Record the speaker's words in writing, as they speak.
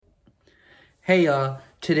Hey y'all,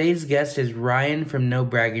 today's guest is Ryan from No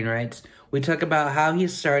Bragging Rights. We talk about how he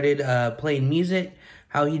started playing music,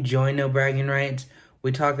 how he joined No Bragging Rights.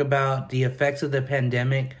 We talk about the effects of the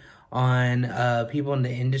pandemic on people in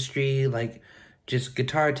the industry, like just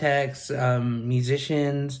guitar techs,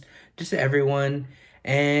 musicians, just everyone.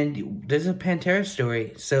 And there's a Pantera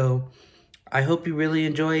story. So I hope you really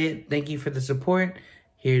enjoy it. Thank you for the support.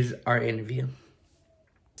 Here's our interview.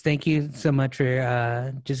 Thank you so much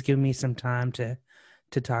for just giving me some time to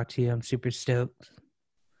talk to you. I'm super stoked.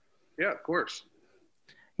 Yeah, of course.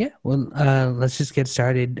 Yeah, well, let's just get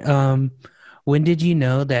started. When did you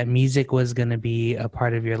know that music was going to be a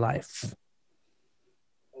part of your life?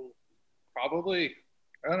 Probably,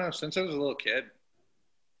 I don't know, since I was a little kid.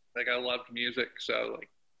 Like I loved music, so like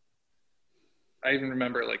I even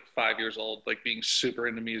remember like 5 years old, like being super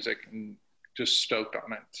into music and just stoked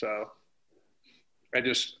on it. So I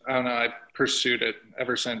don't know, I pursued it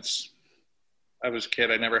ever since I was a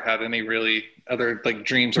kid. I never had any really other like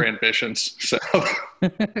dreams or ambitions. So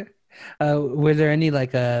Were there any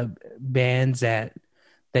like bands that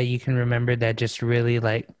you can remember that just really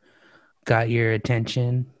like got your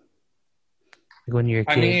attention like, when you were a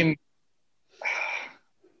I kid? mean,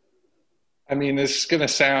 I mean, this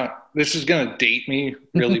is gonna date me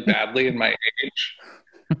really badly in my age,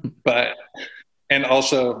 but and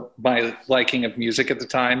also my liking of music at the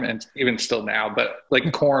time and even still now, but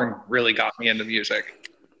like Korn really got me into music.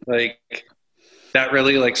 Like that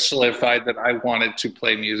really like solidified that I wanted to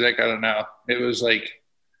play music. I don't know. It was like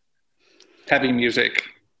heavy music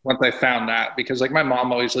once I found that, because like my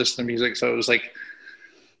mom always listened to music, so it was like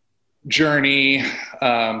Journey,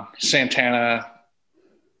 Santana,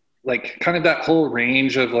 like kind of that whole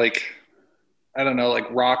range of like, I don't know, like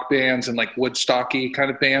rock bands and like Woodstocky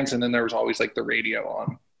kind of bands, and then there was always like the radio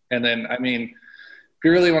on. And then I mean, if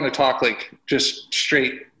you really want to talk like just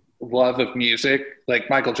straight love of music, like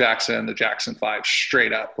Michael Jackson and the Jackson Five,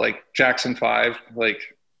 straight up, like Jackson Five, like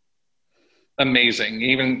amazing.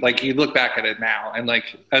 Even like you look back at it now, and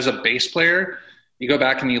like as a bass player, you go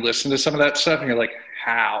back and you listen to some of that stuff, and you're like,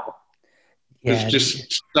 how? It's Yeah,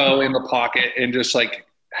 just so in the pocket and just like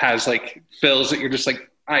has like fills that you're just like,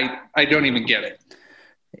 I don't even get it.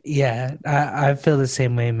 yeah, I feel the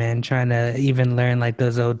same way, man. Trying to even learn like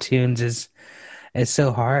those old tunes is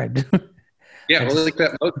so hard. I Yeah, well, just like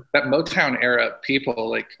that Motown era people,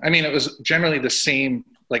 like I mean, it was generally the same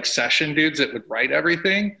like session dudes that would write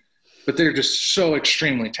everything, but they're just so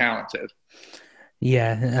extremely talented.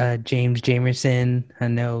 Yeah, James Jamerson, I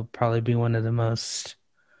know probably be one of the most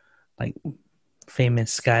like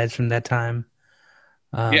famous guys from that time.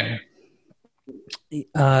 Yeah, Um,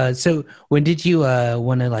 so when did you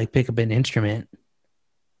want to like pick up an instrument?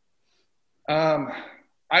 um,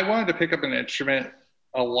 I wanted to pick up an instrument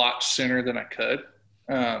a lot sooner than I could.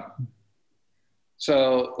 Um,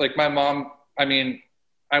 so like my mom, I mean,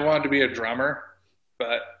 I wanted to be a drummer,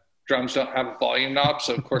 but drums don't have a volume knob,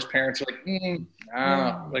 so of course parents are like,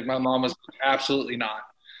 no, like my mom was absolutely not.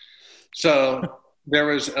 So there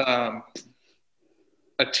was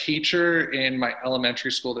a teacher in my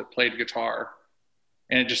elementary school that played guitar,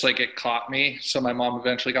 and it just like it caught me. So my mom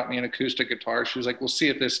eventually got me an acoustic guitar. She was like, we'll see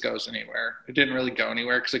if this goes anywhere. It didn't really go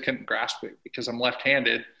anywhere because I couldn't grasp it because I'm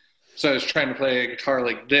left-handed. So I was trying to play a guitar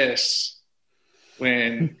like this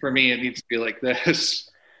when for me it needs to be like this.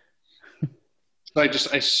 So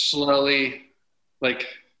I slowly like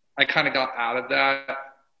I kind of got out of that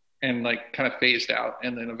and like kind of phased out,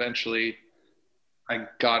 and then eventually I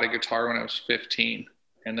got a guitar when I was 15,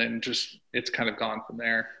 and then just it's kind of gone from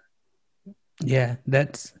there. Yeah,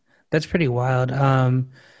 that's pretty wild.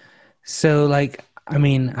 So like I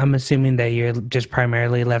mean, I'm assuming that you're just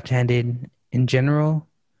primarily left-handed in general,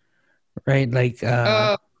 right? Like Uh,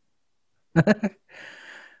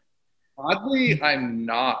 Oddly, I'm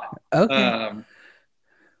not. okay. Um,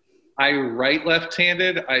 I write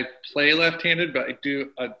left-handed. I play left-handed, but I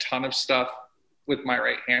do a ton of stuff with my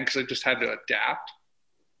right hand because I just had to adapt.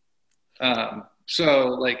 So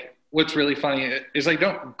like, what's really funny is I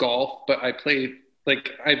don't golf, but I play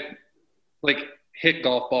I like hit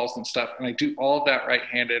golf balls and stuff, and I do all of that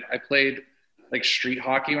right-handed. I played like street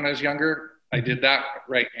hockey when I was younger. I did that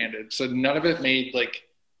right-handed, so none of it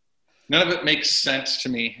makes sense to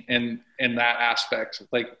me in that aspect.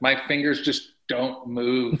 Like my fingers just don't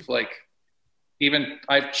move. Like even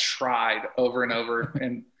I've tried over and over,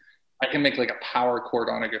 and I can make like a power chord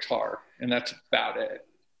on a guitar, and that's about it.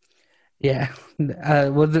 Yeah.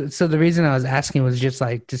 Well, so the reason I was asking was just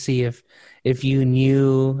like to see if you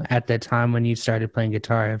knew at the time when you started playing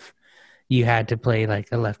guitar if you had to play like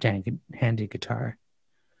a left-handed guitar.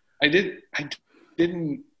 I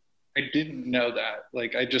didn't. I didn't know that.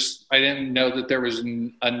 Like, I didn't know that there was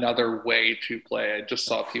another way to play. I just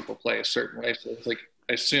saw people play a certain way. So it's like,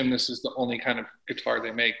 I assume this is the only kind of guitar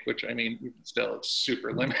they make, which I mean, still it's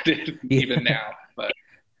super limited even Yeah. now. But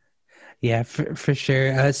Yeah, for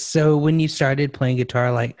sure. So when you started playing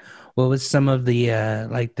guitar, like what was some of the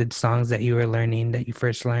like the songs that you were learning that you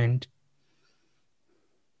first learned?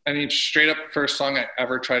 I mean, straight up, the first song I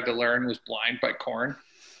ever tried to learn was "Blind" by Korn,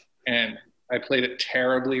 and I played it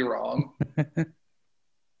terribly wrong.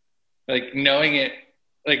 Like knowing it,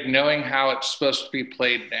 like knowing how it's supposed to be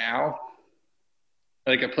played now,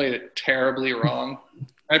 like I played it terribly wrong.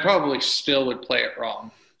 I probably still would play it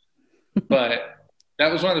wrong, but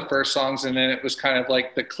that was one of the first songs. And then it was kind of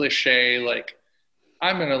like the cliche, like,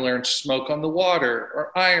 I'm going to learn Smoke on the Water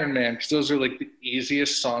or Iron Man, because those are like the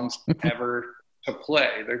easiest songs ever to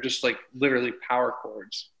play. They're just like literally power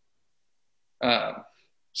chords. Um,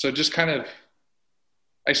 so just kind of,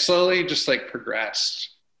 I slowly just like progressed,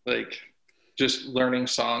 like just learning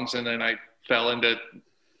songs. And then I fell into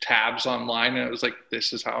tabs online and it was like,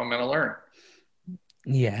 this is how I'm going to learn.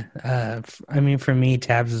 Yeah. I mean, for me,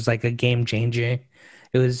 tabs was like a game changer.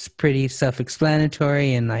 It was pretty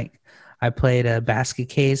self-explanatory, and like I played a basket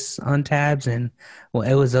case on tabs, and well,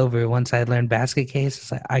 it was over once I learned basket case.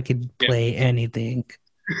 It's like I could Yeah. play anything.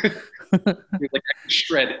 Like I can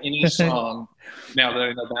shred any song now that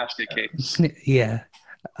I know basket case. Yeah.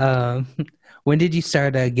 Um, when did you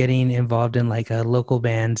start getting involved in like local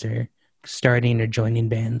bands or starting or joining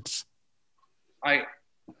bands? I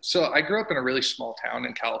I grew up in a really small town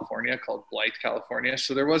in California called Blythe, California.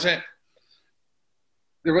 So there wasn't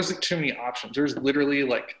too many options. There was literally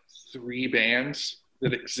like three bands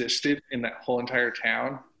that existed in that whole entire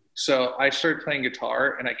town. So I started playing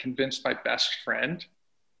guitar and I convinced my best friend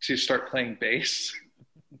to start playing bass.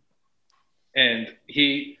 And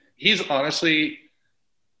he's honestly,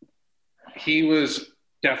 he was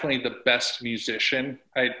definitely the best musician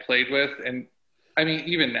I'd played with. And I mean,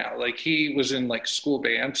 even now, like he was in like school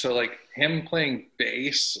band. So like him playing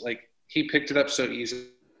bass, like he picked it up so easily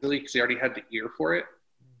because he already had the ear for it.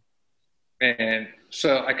 And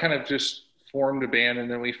so I kind of just formed a band, and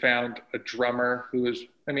then we found a drummer who was,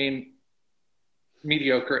 I mean,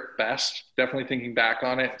 mediocre at best. Definitely thinking back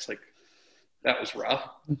on it, it's like that was rough.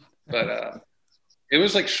 But it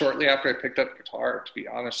was like shortly after I picked up guitar, to be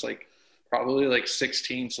honest, like probably like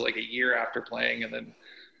 16, so like a year after playing, and then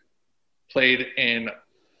played in,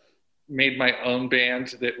 made my own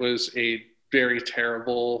band that was a very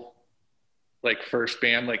terrible like first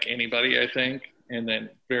band, like anybody, I think, and then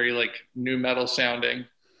very like new metal sounding.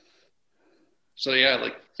 So yeah,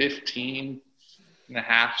 like 15 and a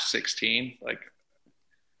half, 16. Like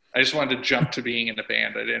I just wanted to jump to being in a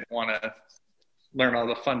band. I didn't want to learn all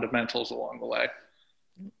the fundamentals along the way.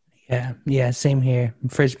 Yeah, yeah, same here.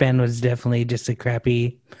 First band was definitely just a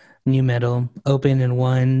crappy new metal, open in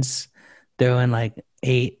ones, throwing like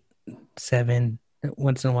 8, 7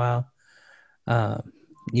 once in a while.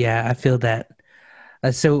 Yeah, I feel that.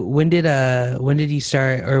 So when did you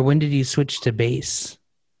start, or when did you switch to bass?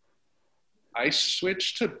 I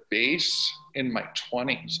switched to bass in my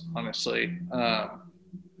 20s, honestly.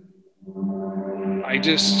 I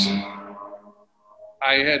just,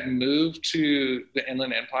 I had moved to the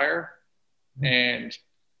Inland Empire and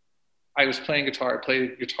I was playing guitar. I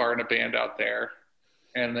played guitar in a band out there.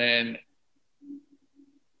 And then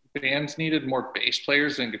bands needed more bass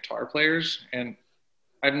players than guitar players. And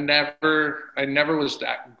I never was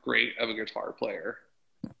that great of a guitar player.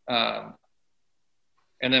 Um,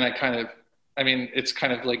 and then I kind of, I mean, it's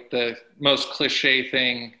kind of like the most cliche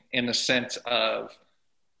thing in the sense of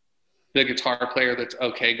the guitar player that's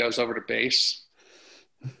okay goes over to bass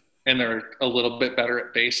and they're a little bit better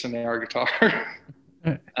at bass than they are guitar.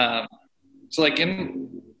 um, so like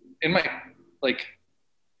in my like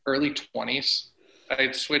early 20s, I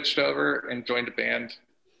had switched over and joined a band,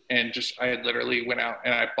 and just I had literally went out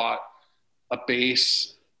and I bought a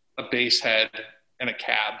bass head, and a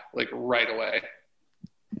cab like right away.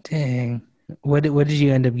 Dang. What did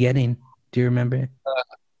you end up getting? Do you remember?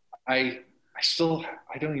 I still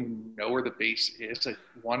I don't even know where the bass is. I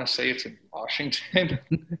want to say it's in Washington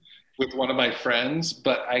with one of my friends,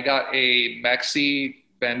 but I got a Mexi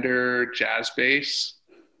Fender jazz bass.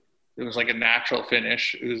 It was like a natural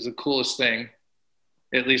finish. It was the coolest thing,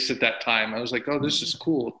 at least at that time. I was like, oh, this is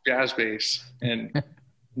cool, jazz bass. And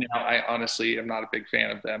now I honestly am not a big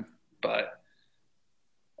fan of them. But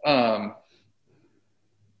um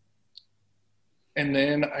and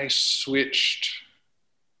then I switched,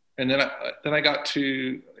 and then I got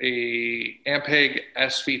to a Ampeg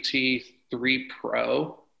SVT 3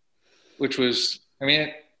 Pro, which was, I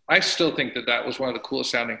mean, I still think that that was one of the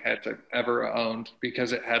coolest sounding heads I've ever owned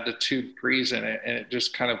because it had the two pre's in it and it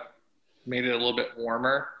just kind of made it a little bit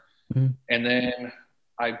warmer. Mhm. And then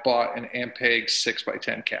I bought an Ampeg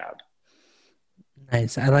 6x10 cab.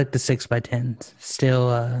 Nice. I like the 6x10s.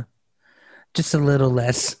 Still, just a little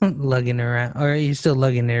less lugging around, or you're still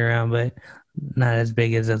lugging it around, but not as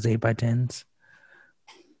big as those 8x10s.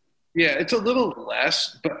 Yeah, it's a little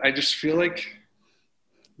less, but I just feel like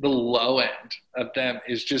the low end of them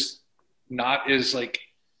is just not as like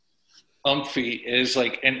umphy as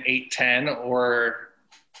like an 810 or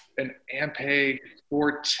an Ampeg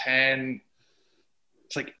 410.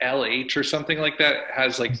 It's like LH or something like that. It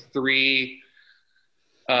has like three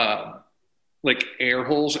um, like air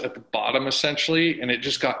holes at the bottom essentially, and it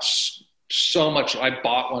just got so much. I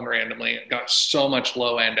bought one randomly. It got so much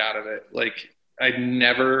low end out of it. Like I'd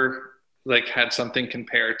never like had something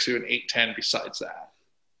compared to an 810 besides that.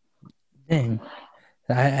 Dang.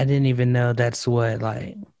 I didn't even know that's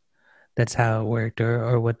how it worked,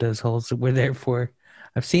 or what those holes were there for.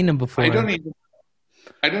 I've seen them I before. don't even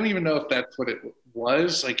I don't even know if that's what it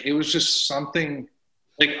was. Like it was just something.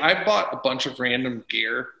 Like I bought a bunch of random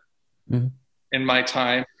gear Mhm. in my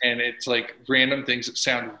time, and it's like random things that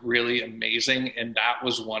sound really amazing, and that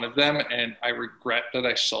was one of them. And I regret that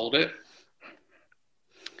I sold it.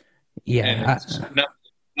 And Yeah, it's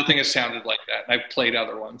nothing has sounded like that. And I've played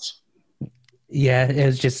other ones. yeah. It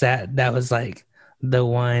was just that was like the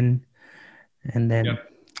one, and then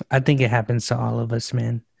Yep. I think it happens to all of us,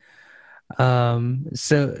 man.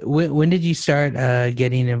 So when did you start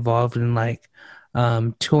getting involved in like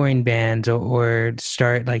touring bands, or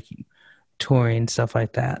start like touring stuff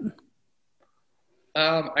like that?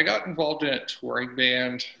 I got involved in a touring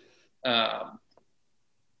band um,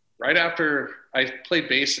 right after I played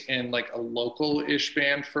bass in like a local-ish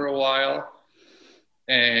band for a while,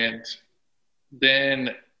 and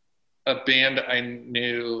then a band I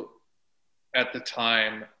knew at the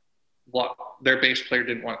time, their bass player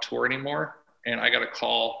didn't want to tour anymore, and I got a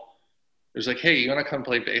call. It was like, "Hey, you want to come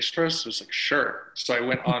play bass for us?" I was like, "Sure." So I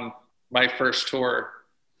went on my first tour.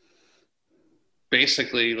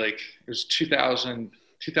 Basically, like it was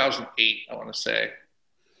 2008, I want to say,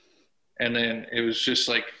 and then it was just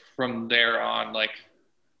like from there on, like,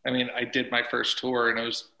 I mean, I did my first tour, and I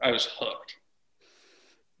was hooked.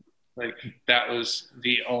 Like that was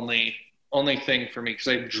the only thing for me because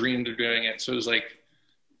I dreamed of doing it. So it was like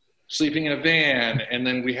sleeping in a van, and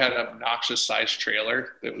then we had an obnoxious size trailer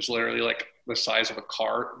that was literally like the size of a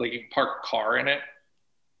car. Like you can park a car in it,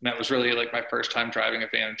 and that was really like my first time driving a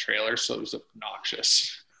van and trailer, so it was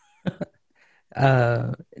obnoxious.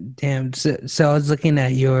 Uh, Damn. So I was looking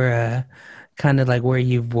at your kind of like where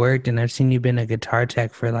you've worked, and I've seen you've been a guitar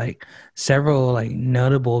tech for like several like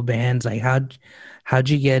notable bands. Like how'd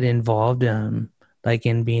you get involved like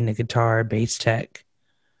in being a guitar bass tech?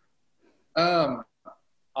 Um,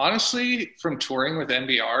 Honestly, from touring with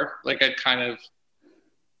NBR, like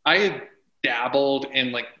I had dabbled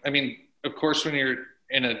in like, I mean, of course, when you're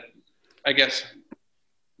in a, I guess,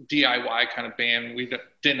 DIY kind of band, we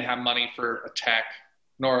didn't have money for a tech,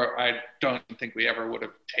 nor I don't think we ever would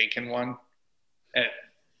have taken one at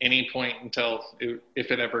any point until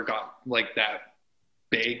if it ever got like that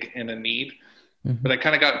big and a need. But Mhm. I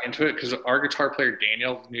kind of got into it because our guitar player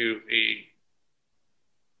Daniel knew a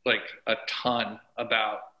ton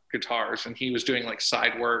about guitars, and he was doing like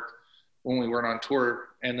side work when we weren't on tour.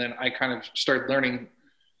 And then I kind of started learning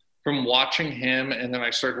from watching him, and then I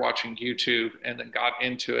started watching YouTube, and then got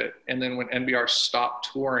into it. And then when NBR stopped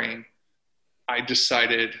touring, I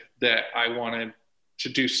decided that I wanted to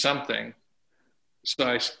do something. So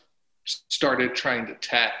I started trying to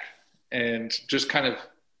tech, and just kind of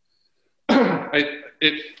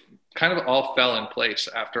it kind of all fell in place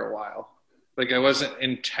after a while. Like I wasn't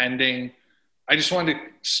intending. I just wanted to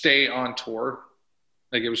stay on tour.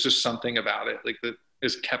 Like it was just something about it, like that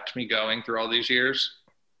has kept me going through all these years.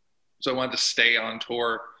 So I wanted to stay on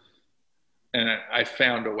tour, and I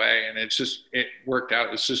found a way, and it worked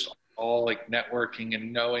out. It's just all like networking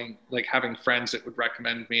and knowing, like having friends that would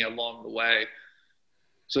recommend me along the way.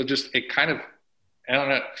 So just it kind of, I don't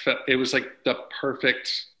know, it was like the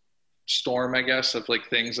perfect storm, I guess, of like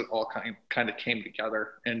things that all kind of came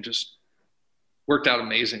together and just worked out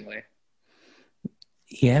amazingly.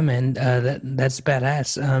 Yeah, man, that's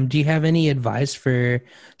badass. Do you have any advice for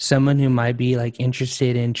someone who might be like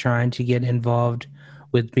interested in trying to get involved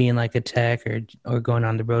with being like a tech, or going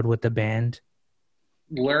on the road with the band?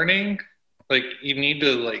 Learning, like you need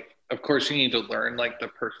to like, of course, you need to learn like the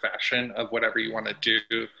profession of whatever you want to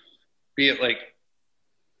do. Be it like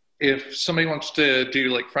if somebody wants to do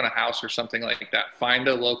like front of house or something like that, find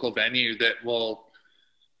a local venue that will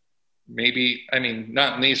maybe, I mean,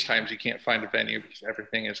 not in these times, you can't find a venue because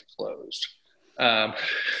everything is closed. Um,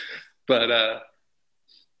 but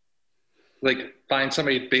like find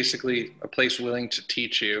somebody, basically a place willing to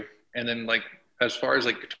teach you. And then like, as far as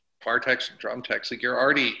like guitar techs and drum techs, like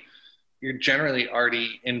you're generally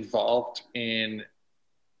already involved in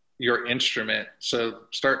your instrument. So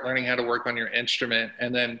start learning how to work on your instrument,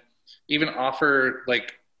 and then even offer,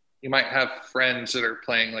 like, you might have friends that are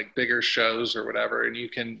playing like bigger shows or whatever, and you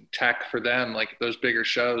can tech for them like those bigger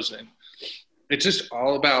shows. And it's just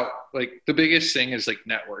all about, like, the biggest thing is like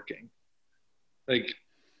networking. Like,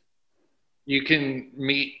 you can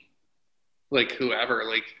meet like whoever,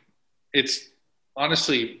 like, it's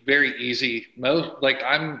honestly very easy. Most, like,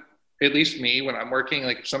 I'm, at least me, when I'm working,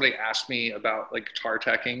 like if somebody asks me about like guitar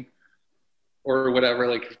teching or whatever,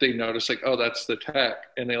 like if they notice like, oh, that's the tech,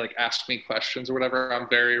 and they like ask me questions or whatever, I'm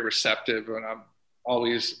very receptive, and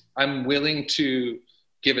I'm willing to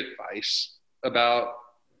give advice about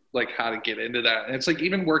like how to get into that. And it's like,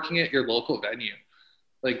 even working at your local venue,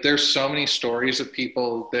 like there's so many stories of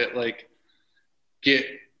people that like get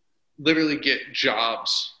literally get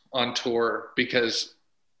jobs on tour because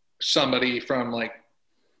somebody from like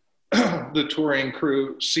the touring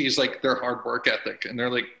crew sees like their hard work ethic, and they're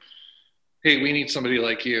like, hey, we need somebody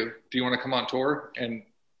like you. Do you want to come on tour? And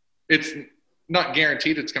it's not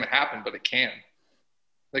guaranteed it's going to happen, but it can.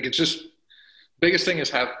 Like, it's just, biggest thing is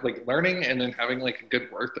have like learning, and then having like a good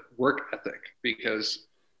work ethic, because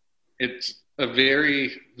it's a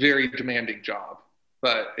very, very demanding job,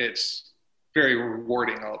 but it's very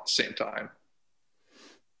rewarding all at the same time.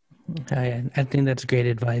 I think that's great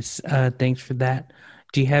advice. Thanks for that.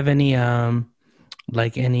 Do you have any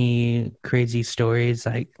like any crazy stories,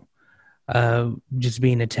 like just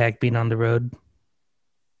being attacked, being on the road?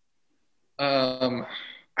 I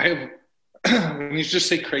have, when you just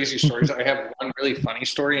say crazy stories, I have one really funny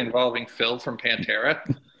story involving Phil from Pantera.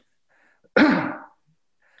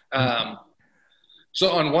 So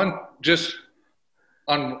on one, just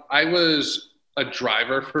on, I was a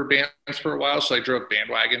driver for bands for a while. So I drove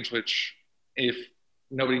bandwagons, which, if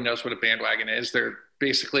nobody knows what a bandwagon is, they're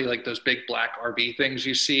basically like those big black RV things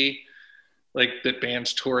you see, like that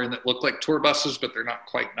bands tour in, that look like tour buses, but they're not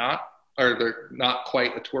quite or they're not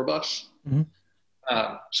quite a tour bus. Mm-hmm.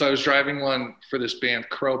 So I was driving one for this band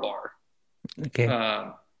Crowbar. Okay.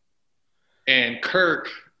 And Kirk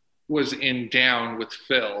was in Down with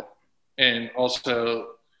Phil, and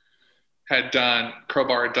also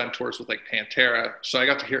Crowbar had done tours with like Pantera. So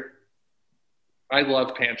I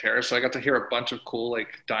love Pantera. So I got to hear a bunch of cool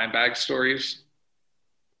like Dimebag stories,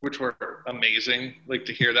 which were amazing, like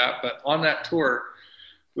to hear that. But on that tour,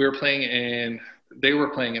 they were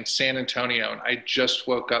playing in San Antonio, and I just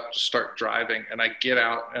woke up to start driving, and I get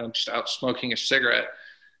out and I'm just out smoking a cigarette,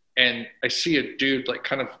 and I see a dude like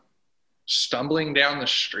kind of stumbling down the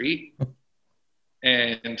street.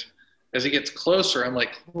 And as he gets closer, I'm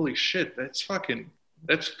like, holy shit, that's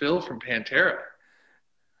Phil from Pantera.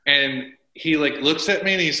 And he like looks at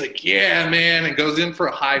me and he's like, yeah, man, and goes in for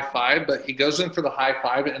a high five, but he goes in for the high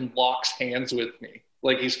five and locks hands with me.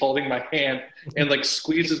 Like, he's holding my hand and like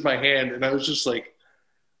squeezes my hand. And I was just like,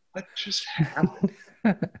 what just happened?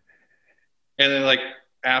 And then like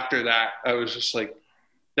after that, I was just like,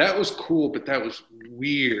 that was cool, but that was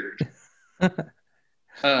weird.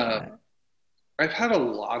 I've had a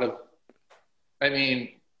lot of, I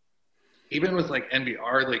mean, even with like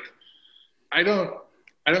NBR, like I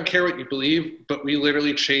don't care what you believe, but we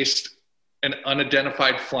literally chased an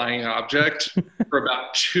unidentified flying object for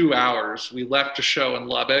about 2 hours. We left a show in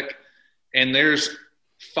Lubbock, and there's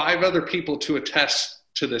 5 other people to attest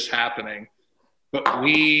to this happening, but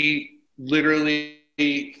we literally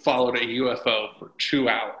followed a UFO for 2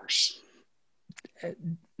 hours.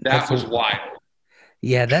 That was wild.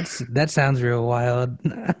 Yeah, that sounds real wild.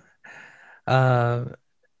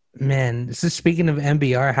 Man, so speaking of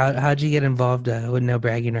NBR, how'd you get involved with No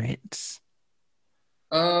Bragging Rights?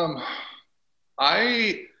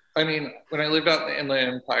 I mean, when I lived out in the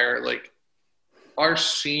Inland Empire, like, our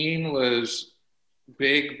scene was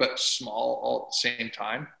big but small all at the same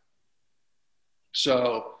time.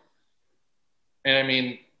 So, and I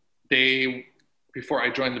mean, before I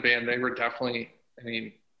joined the band, they were definitely, I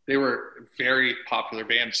mean, they were a very popular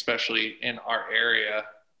band, especially in our area.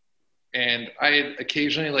 And I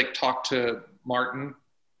occasionally like talked to Martin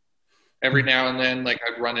every now and then. Like,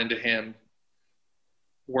 I'd run into him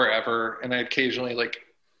wherever, and I occasionally like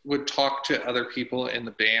would talk to other people in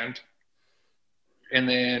the band. And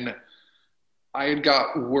then I had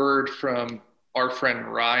got word from our friend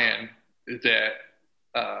Ryan that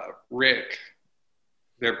Rick,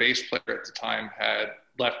 their bass player at the time, had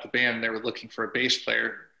left the band. They were looking for a bass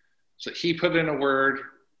player. So he put in a word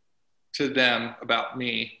to them about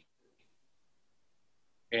me,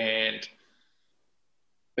 and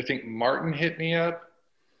I think Martin hit me up,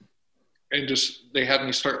 and just they had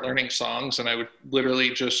me start learning songs, and I would literally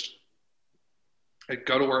just I'd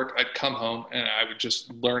go to work, I'd come home, and I would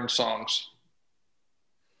just learn songs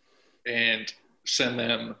and send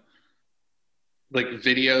them like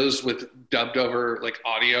videos with dubbed over like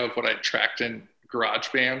audio of what I'd tracked in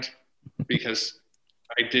GarageBand, because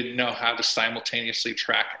I didn't know how to simultaneously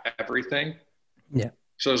track everything. Yeah.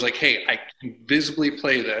 So I was like, hey, I can visibly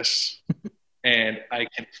play this, and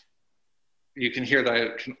you can hear that I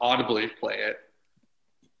can audibly play it.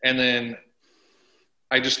 And then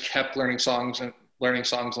I just kept learning songs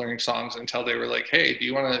until they were like, hey, do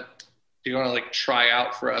you want to like try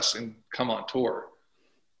out for us and come on tour?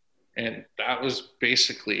 And that was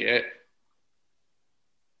basically it.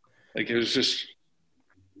 Like it was just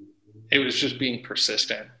being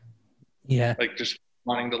persistent. Yeah. Like just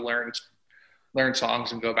wanting to learn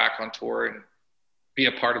songs and go back on tour and be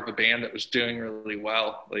a part of a band that was doing really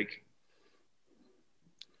well. Like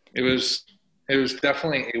it was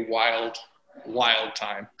definitely a wild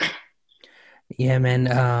time. Yeah, man.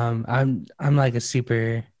 I'm like a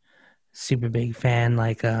super big fan.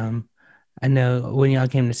 Like, I know when y'all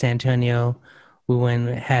came to San Antonio, we went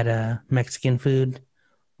and had a Mexican food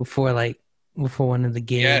before one of the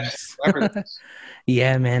gigs. Yes,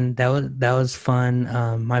 Yeah, man, that was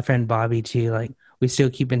fun. My friend Bobby too. Like, we still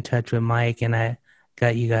keep in touch with Mike, and I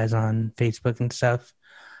got you guys on Facebook and stuff.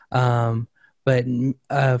 But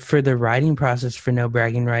for the writing process for No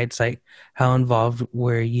Bragging Rights, like, how involved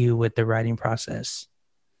were you with the writing process?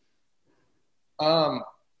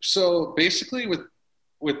 So basically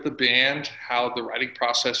with the band, how the writing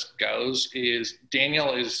process goes is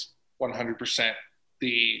Daniel is 100%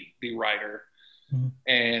 the writer. Mm-hmm.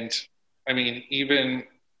 And I mean, even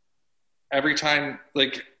every time,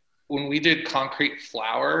 like when we did Concrete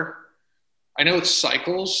Flower, I know it's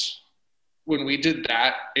cycles. When we did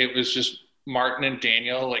that, it was just Martin and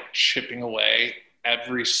Daniel like chipping away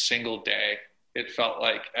every single day. It felt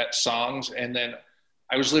like at songs. And then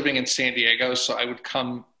I was living in San Diego, so I would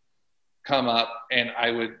come up and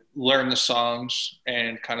I would learn the songs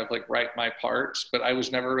and kind of like write my parts, but I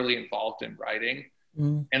was never really involved in writing.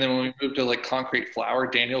 Mm. And then when we moved to like Concrete Flower,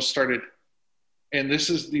 Daniel started, and this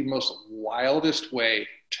is the most wildest way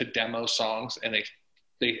to demo songs, and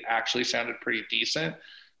they actually sounded pretty decent,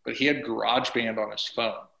 but he had GarageBand on his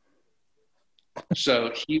phone.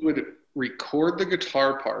 So he would record the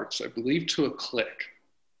guitar parts, I believe, to a click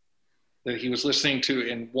that he was listening to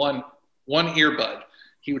in one earbud.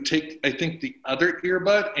 He would take, I think, the other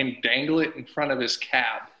earbud and dangle it in front of his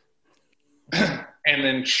cab and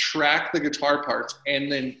then track the guitar parts,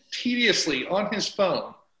 and then tediously on his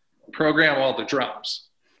phone program all the drums.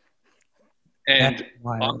 And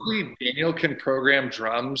honestly, Daniel can program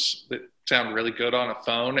drums that sound really good on a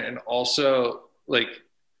phone, and also like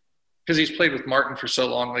because he's played with Martin for so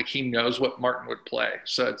long, like he knows what Martin would play.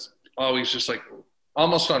 So it's always just like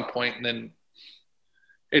almost on point. And then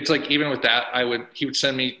it's like, even with that, he would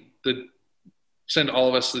send all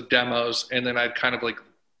of us the demos, and then I'd kind of like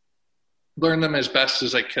learn them as best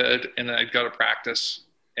as I could. And then I'd go to practice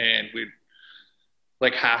and we'd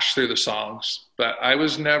like hash through the songs, but I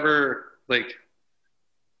was never like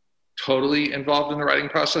totally involved in the writing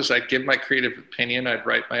process. I'd give my creative opinion. I'd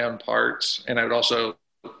write my own parts, and I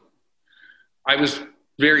was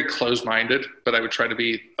very closed-minded, but I would try to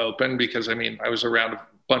be open because, I mean, I was around a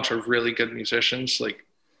bunch of really good musicians. Like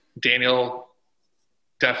Daniel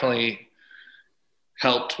definitely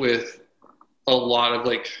helped with a lot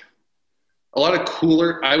of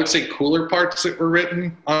cooler, I would say cooler parts that were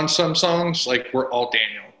written on some songs, like were all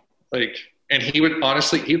Daniel. Like, and he would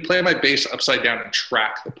play my bass upside down and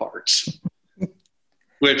track the parts,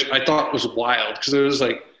 which I thought was wild because it was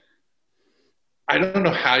like, I don't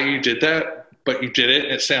know how you did that, but you did it,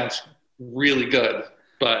 and it sounds really good.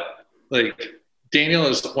 But like Daniel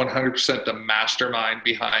is 100% the mastermind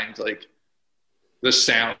behind like the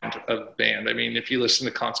sound of the band. I mean, if you listen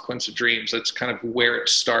to Consequence of Dreams, that's kind of where it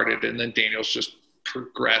started, and then Daniel's just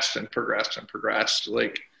progressed and progressed and progressed.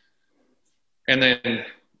 Like, and then,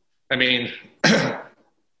 I mean, it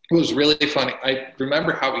was really funny. I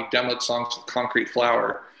remember how we demoed songs with Concrete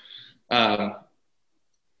Flower.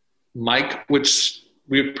 Mike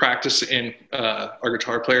we would practice in our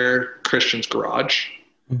guitar player Christian's garage,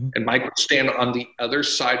 mm-hmm. and Mike would stand on the other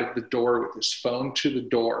side of the door with his phone to the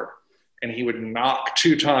door, and he would knock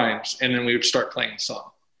 2 times, and then we would start playing the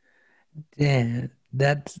song. Yeah,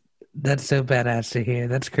 that's so badass to hear.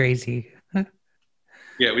 That's crazy.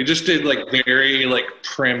 Yeah, we just did like very like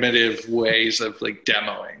primitive ways of like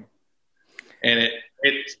demoing. and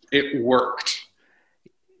it worked.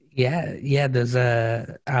 Yeah, those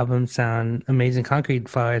albums sound amazing. Concrete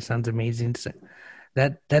Flower sounds amazing. So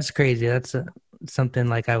that's crazy. That's something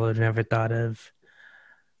like I would have never thought of.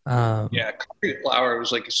 Um, Yeah, Concrete Flower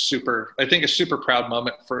was like I think a super proud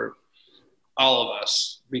moment for all of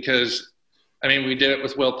us because I mean, we did it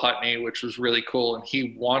with Will Putney, which was really cool, and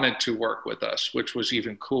he wanted to work with us, which was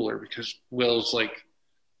even cooler because Will's like,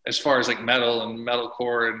 as far as like metal and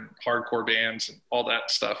metalcore and hardcore bands and all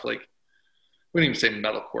that stuff, like we didn't even say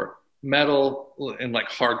metalcore, metal and like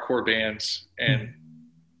hardcore bands, and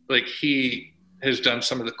like he has done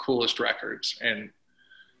some of the coolest records, and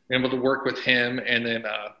able to work with him, and then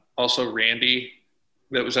also Randy,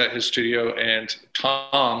 that was at his studio, and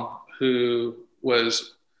Tom, who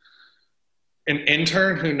was an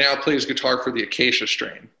intern who now plays guitar for the Acacia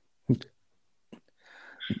Strain.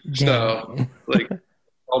 So dang. like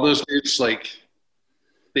all those dudes, like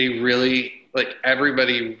they really, like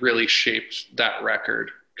everybody really shaped that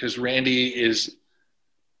record because Randy is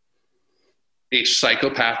a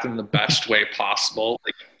psychopath in the best way possible.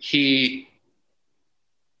 Like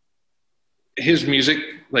his music,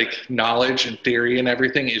 like knowledge and theory and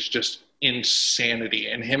everything is just insanity.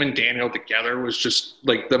 And him and Daniel together was just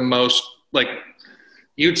like the most, like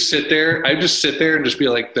I'd just sit there and just be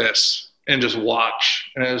like this and just watch.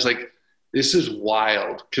 And I was like, this is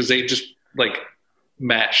wild. Cause they just like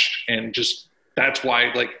meshed, and just, that's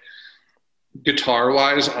why like guitar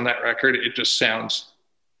wise on that record, it just sounds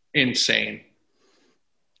insane.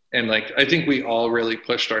 And like, I think we all really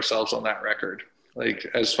pushed ourselves on that record. Like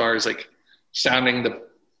as far as like sounding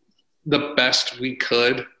the best we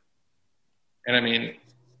could. And I mean,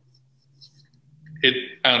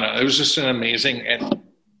 I don't know, it was just an amazing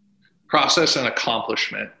process and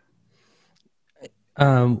accomplishment.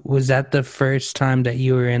 Was that the first time that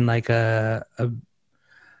you were in like a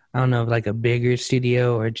I don't know, like a bigger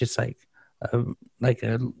studio or just a like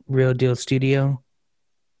a real deal studio?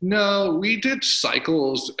 No, we did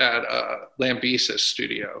cycles at Lambesis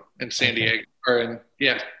studio in San Okay. Diego, or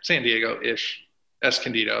San Diego-ish,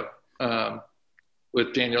 Escondido,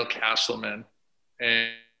 with Daniel Castleman.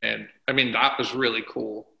 And I mean, that was really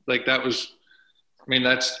cool. Like that was, I mean,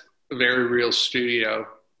 that's a very real studio.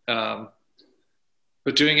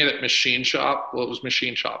 But doing it at Machine Shop, well, it was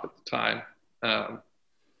Machine Shop at the time,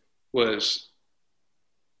 was,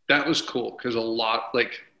 that was cool because a lot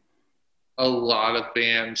of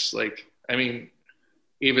bands, like, I mean,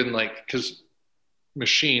 even like, because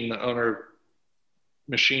Machine, the owner of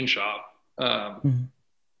Machine Shop, Mhm.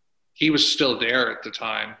 he was still there at the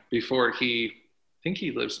time before I think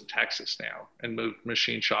he lives in Texas now and moved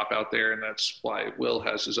Machine Shop out there. And that's why Will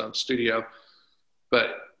has his own studio.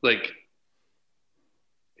 But like,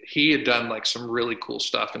 he had done like some really cool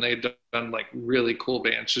stuff, and they had done like really cool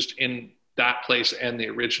bands just in that place and the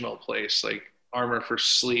original place, like Armor for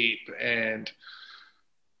Sleep, and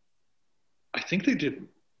I think they did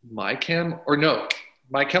My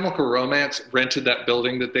Chemical Romance rented that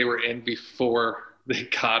building that they were in before they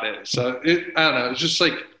got it. So I don't know, it was just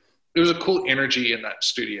like, it was a cool energy in that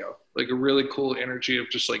studio, like a really cool energy of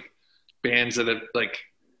just like bands that have like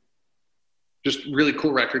just really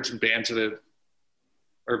cool records and bands that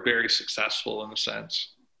are very successful in a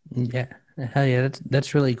sense. Yeah. Hell yeah,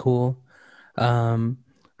 that's really cool. Um,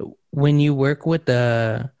 when you work with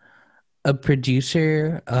a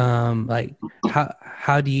producer, like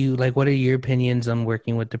how do you like, what are your opinions on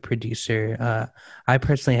working with the producer? I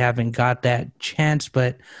personally haven't got that chance,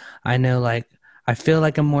 but I know like I feel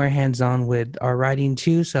like I'm more hands-on with our writing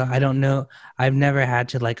too, so I don't know. I've never had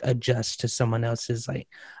to like adjust to someone else's like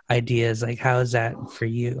ideas. Like how is that for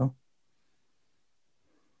you?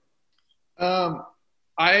 Um,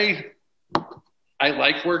 I I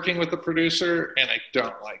like working with the producer, and I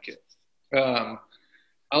don't like it. Um,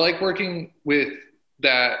 I like working with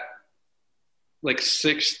that like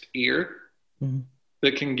sixth ear Mhm.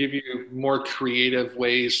 that can give you more creative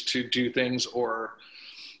ways to do things. Or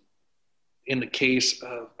in the case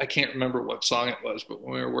of, I can't remember what song it was, but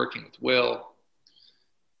when we were working with Will,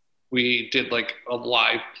 we did like a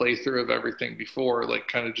live playthrough of everything before, like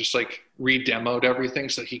kind of just like re-demoed everything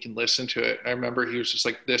so he can listen to it. I remember he was just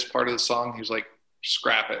like, this part of the song, he was like,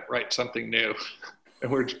 scrap it, write something new.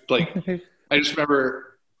 And we're just like, I just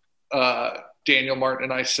remember Daniel Martin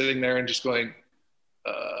and I sitting there and just going,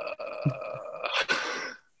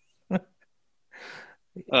 Yeah.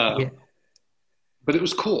 um, but it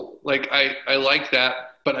was cool. Like I like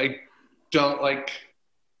that, but I don't like,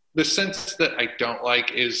 the sense that I don't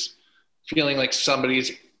like is feeling like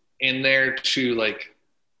somebody's in there to like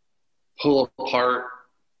pull apart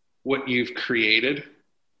what you've created.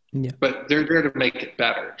 Yeah. but they're there to make it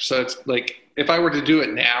better. So it's like if I were to do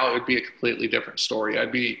it now, it would be a completely different story.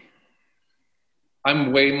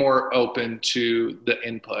 I'm way more open to the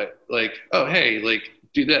input. Like, oh hey, like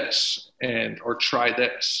do this and or try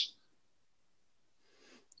this.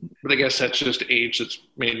 But I guess that's just age that's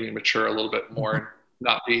made me mature a little bit more and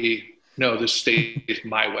not be no, this stays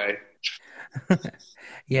my way.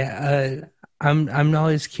 Yeah, I'm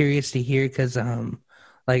always curious to hear because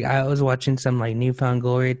like I was watching some like Newfound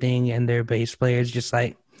Glory thing and their bass players just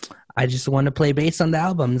like I just want to play bass on the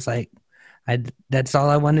album. It's like I that's all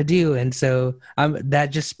I want to do, and so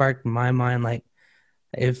that just sparked my mind. Like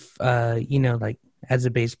if like as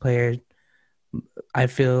a bass player, I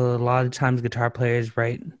feel a lot of times guitar players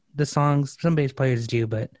write the songs. Some bass players do,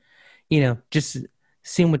 but just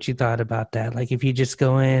seeing what you thought about that. Like if you just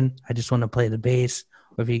go in, I just want to play the bass,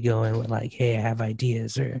 or if you go in with like, hey, I have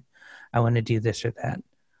ideas, or I want to do this or that.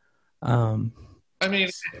 Um, I mean,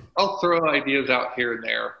 I'll throw ideas out here and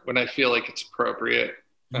there when I feel like it's appropriate.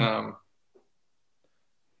 Because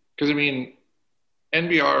I mean,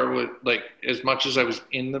 NBR would like as much as I was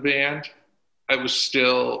in the band, I was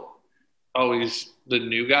still always the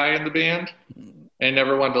new guy in the band, and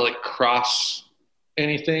never wanted to like cross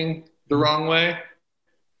anything the wrong way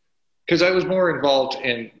because I was more involved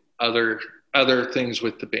in other things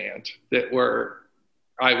with the band that were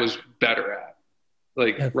I was better at.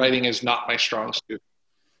 Like okay. writing is not my strong suit,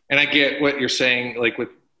 and I get what you're saying. Like with,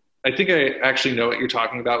 I think I actually know what you're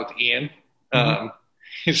talking about with Ian. Mm-hmm. Um,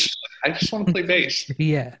 I just want to play bass,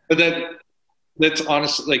 Yeah. but that's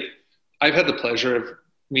honestly like I've had the pleasure of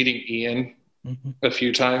meeting Ian Mm-hmm. a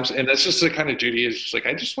few times, and that's just the kind of duty is just like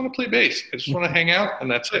I just want to play bass. I just want to hang out,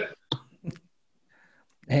 and that's it.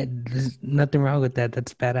 And there's nothing wrong with that.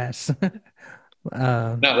 That's badass.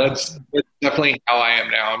 um, No, that's definitely how I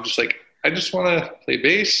am now. I'm just like I just want to play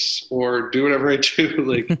bass or do whatever I do.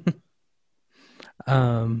 Like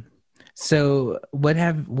um, so what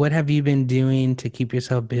have you been doing to keep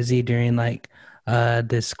yourself busy during like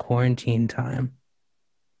this quarantine time?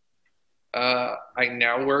 I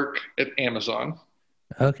now work at Amazon.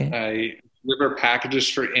 Okay. I deliver packages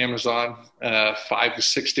for Amazon 5 to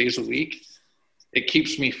 6 days a week. It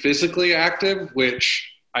keeps me physically active,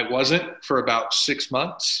 which I wasn't for about 6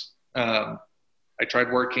 months. I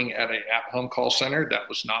tried working at an at-home call center. That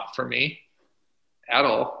was not for me at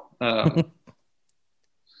all.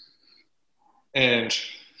 And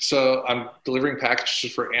so I'm delivering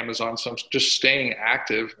packages for Amazon. So I'm just staying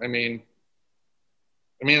active. I mean,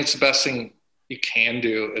 it's the best thing you can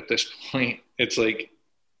do at this point. It's like,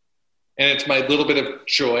 and it's my little bit of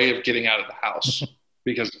joy of getting out of the house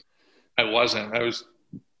because I wasn't. I was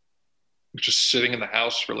just sitting in the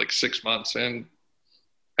house for like 6 months, and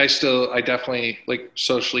I definitely like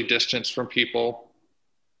socially distance from people,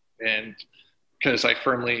 and because I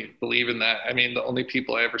firmly believe in that. I mean, the only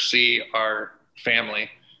people I ever see are family,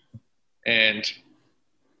 and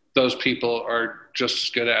those people are just as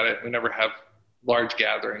good at it. We never have large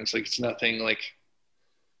gatherings. Like it's nothing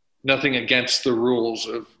against the rules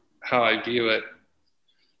of how I view it,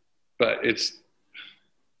 but it's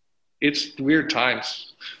weird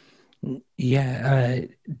times. Yeah,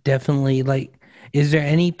 definitely. Like, is there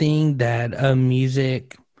anything that a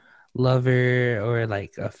music lover or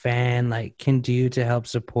like a fan like can do to help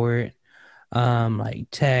support like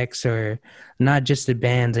techs or not just the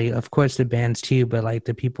bands, like, of course the bands too, but like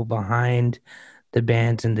the people behind the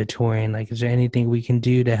bands and the touring? Like, is there anything we can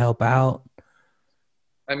do to help out?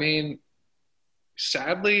 I mean,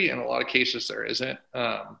 sadly, in a lot of cases, there isn't.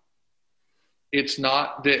 It's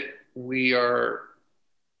not that we are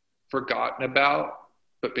forgotten about,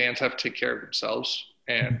 but bands have to take care of themselves.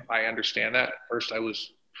 And I understand that. At first, I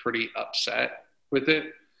was pretty upset with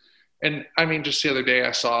it. And I mean, just the other day,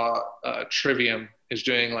 I saw Trivium is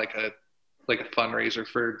doing like a fundraiser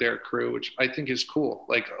for their crew, which I think is cool.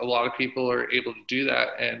 Like a lot of people are able to do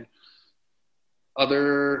that, and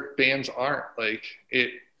other bands aren't. Like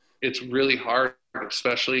it's really hard,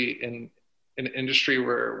 especially in an industry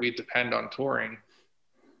where we depend on touring,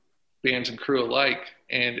 bands and crew alike.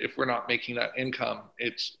 And if we're not making that income,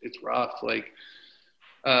 it's rough. Like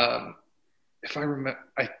if I remember,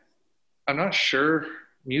 I'm not sure.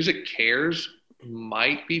 Music Cares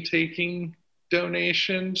might be taking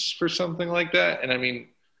donations for something like that. And I mean,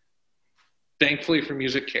 thankfully for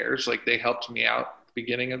Music Cares, like they helped me out at the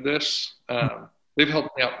beginning of this. They've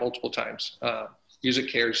helped me out multiple times.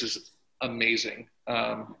 Music Cares is amazing.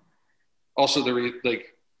 Also,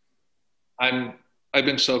 like I'm I've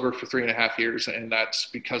been sober for 3.5 years, and that's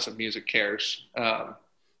because of Music Cares.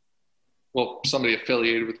 Well, somebody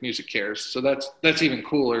affiliated with Music Cares, so that's even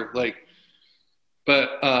cooler. Like,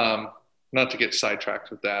 but not to get sidetracked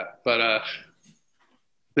with that, but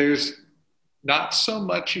there's not so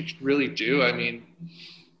much you can really do. I mean,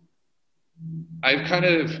 I've kind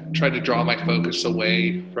of tried to draw my focus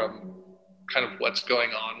away from kind of what's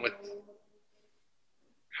going on with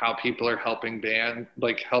how people are helping band,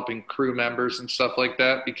 like helping crew members and stuff like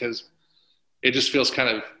that, because it just feels kind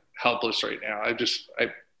of helpless right now.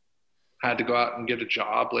 I had to go out and get a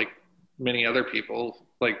job like many other people.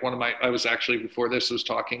 Like I was actually before this was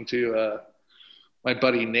talking to my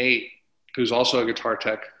buddy Nate, who's also a guitar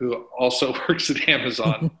tech, who also works at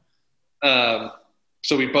Amazon.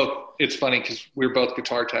 So it's funny because we're both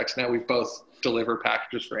guitar techs now. We both deliver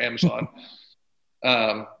packages for Amazon.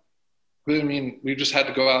 But I mean, we just had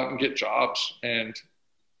to go out and get jobs, and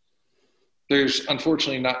there's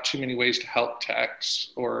unfortunately not too many ways to help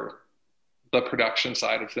techs or the production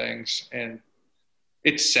side of things. And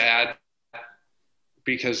it's sad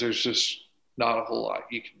because there's just not a whole lot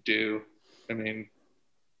you can do. I mean,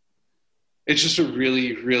 it's just a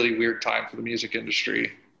really, really weird time for the music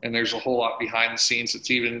industry. And there's a whole lot behind the scenes. It's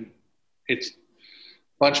a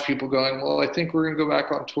bunch of people going, well, I think we're going to go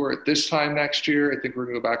back on tour at this time next year. I think we're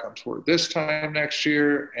going to go back on tour this time next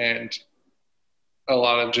year. And a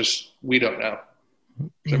lot of just, we don't know.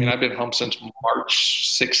 I mean, I've been home since March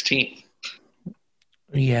 16th.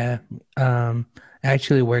 Yeah. I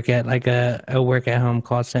actually work at like a work at home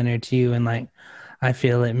call center too. And like, I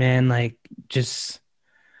feel it, man. Like just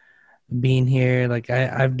being here, like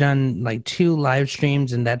I've done like 2 live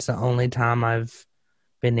streams, and that's the only time I've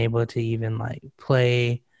been able to even like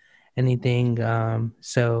play anything.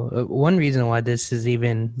 So one reason why this is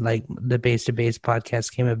even like the Bass to Bass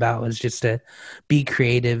podcast came about was just to be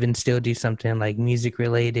creative and still do something like music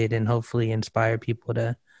related, and hopefully inspire people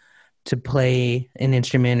to play an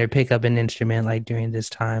instrument or pick up an instrument like during this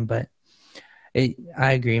time. But I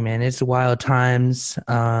agree, man. It's wild times.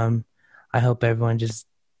 I hope everyone just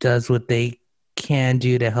does what they can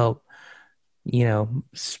do to help,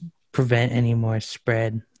 prevent any more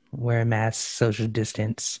spread, wear a mask, social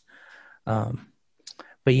distance. But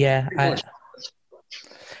yeah,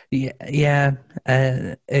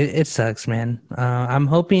 it sucks, man. I'm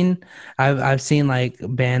hoping I've seen like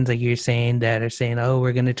bands like you're saying that are saying, oh,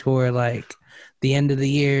 we're going to tour like the end of the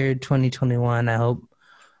year, 2021. I hope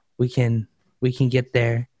we can get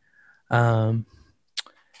there.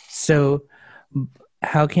 So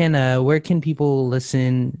where can people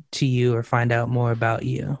listen to you or find out more about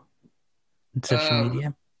you on social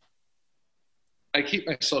media? I keep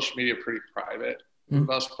my social media pretty private for the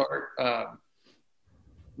most part.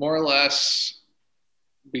 More or less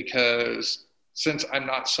because since I'm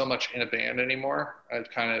not so much in a band anymore, I've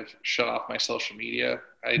kind of shut off my social media.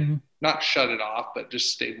 Not shut it off, but just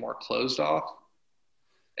stayed more closed off.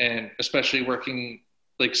 And especially working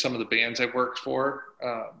like some of the bands I've worked for,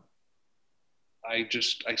 I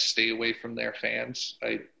stay away from their fans.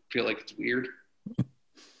 I feel like it's weird.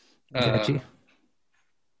 Gotcha.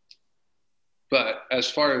 But as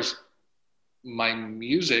far as my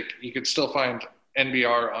music, you can still find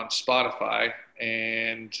NBR on Spotify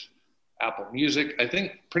and Apple Music. I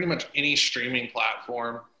think pretty much any streaming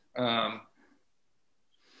platform. And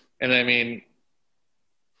I mean,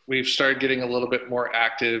 we've started getting a little bit more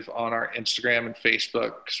active on our Instagram and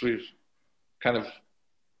Facebook because we've kind of,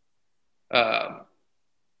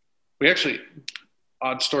 we actually,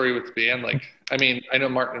 odd story with the band. Like, I mean, I know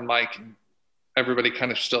Martin and Mike and everybody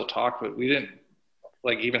kind of still talk, but we didn't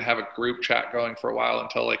like even have a group chat going for a while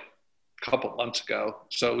until like a couple months ago.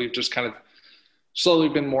 So we've just kind of slowly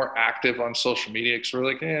been more active on social media because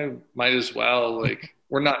we're like, might as well. Like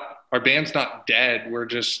our band's not dead. We're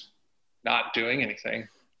just not doing anything.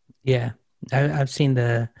 Yeah. I've seen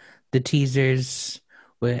the teasers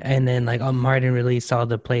and then like Martin released all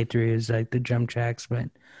the playthroughs, like the drum tracks, but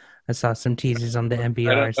I saw some teasers on the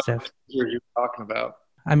NBR stuff. What you're talking about.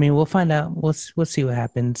 I mean, we'll find out. We'll see what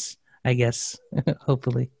happens, I guess.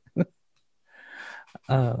 Hopefully.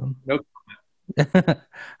 Nope. All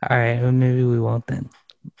right. Well, maybe we won't then.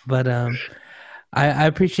 But I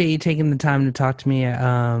appreciate you taking the time to talk to me.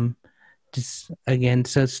 Just again,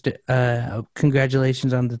 so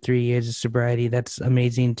congratulations on the 3 years of sobriety. That's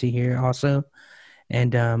amazing to hear also.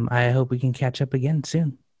 And I hope we can catch up again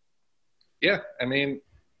soon. Yeah. I mean,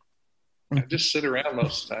 I just sit around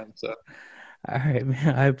most of the time. So. All right,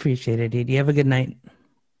 man. I appreciate it, dude. You have a good night.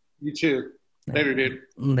 You too. Later, dude.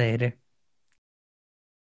 Later.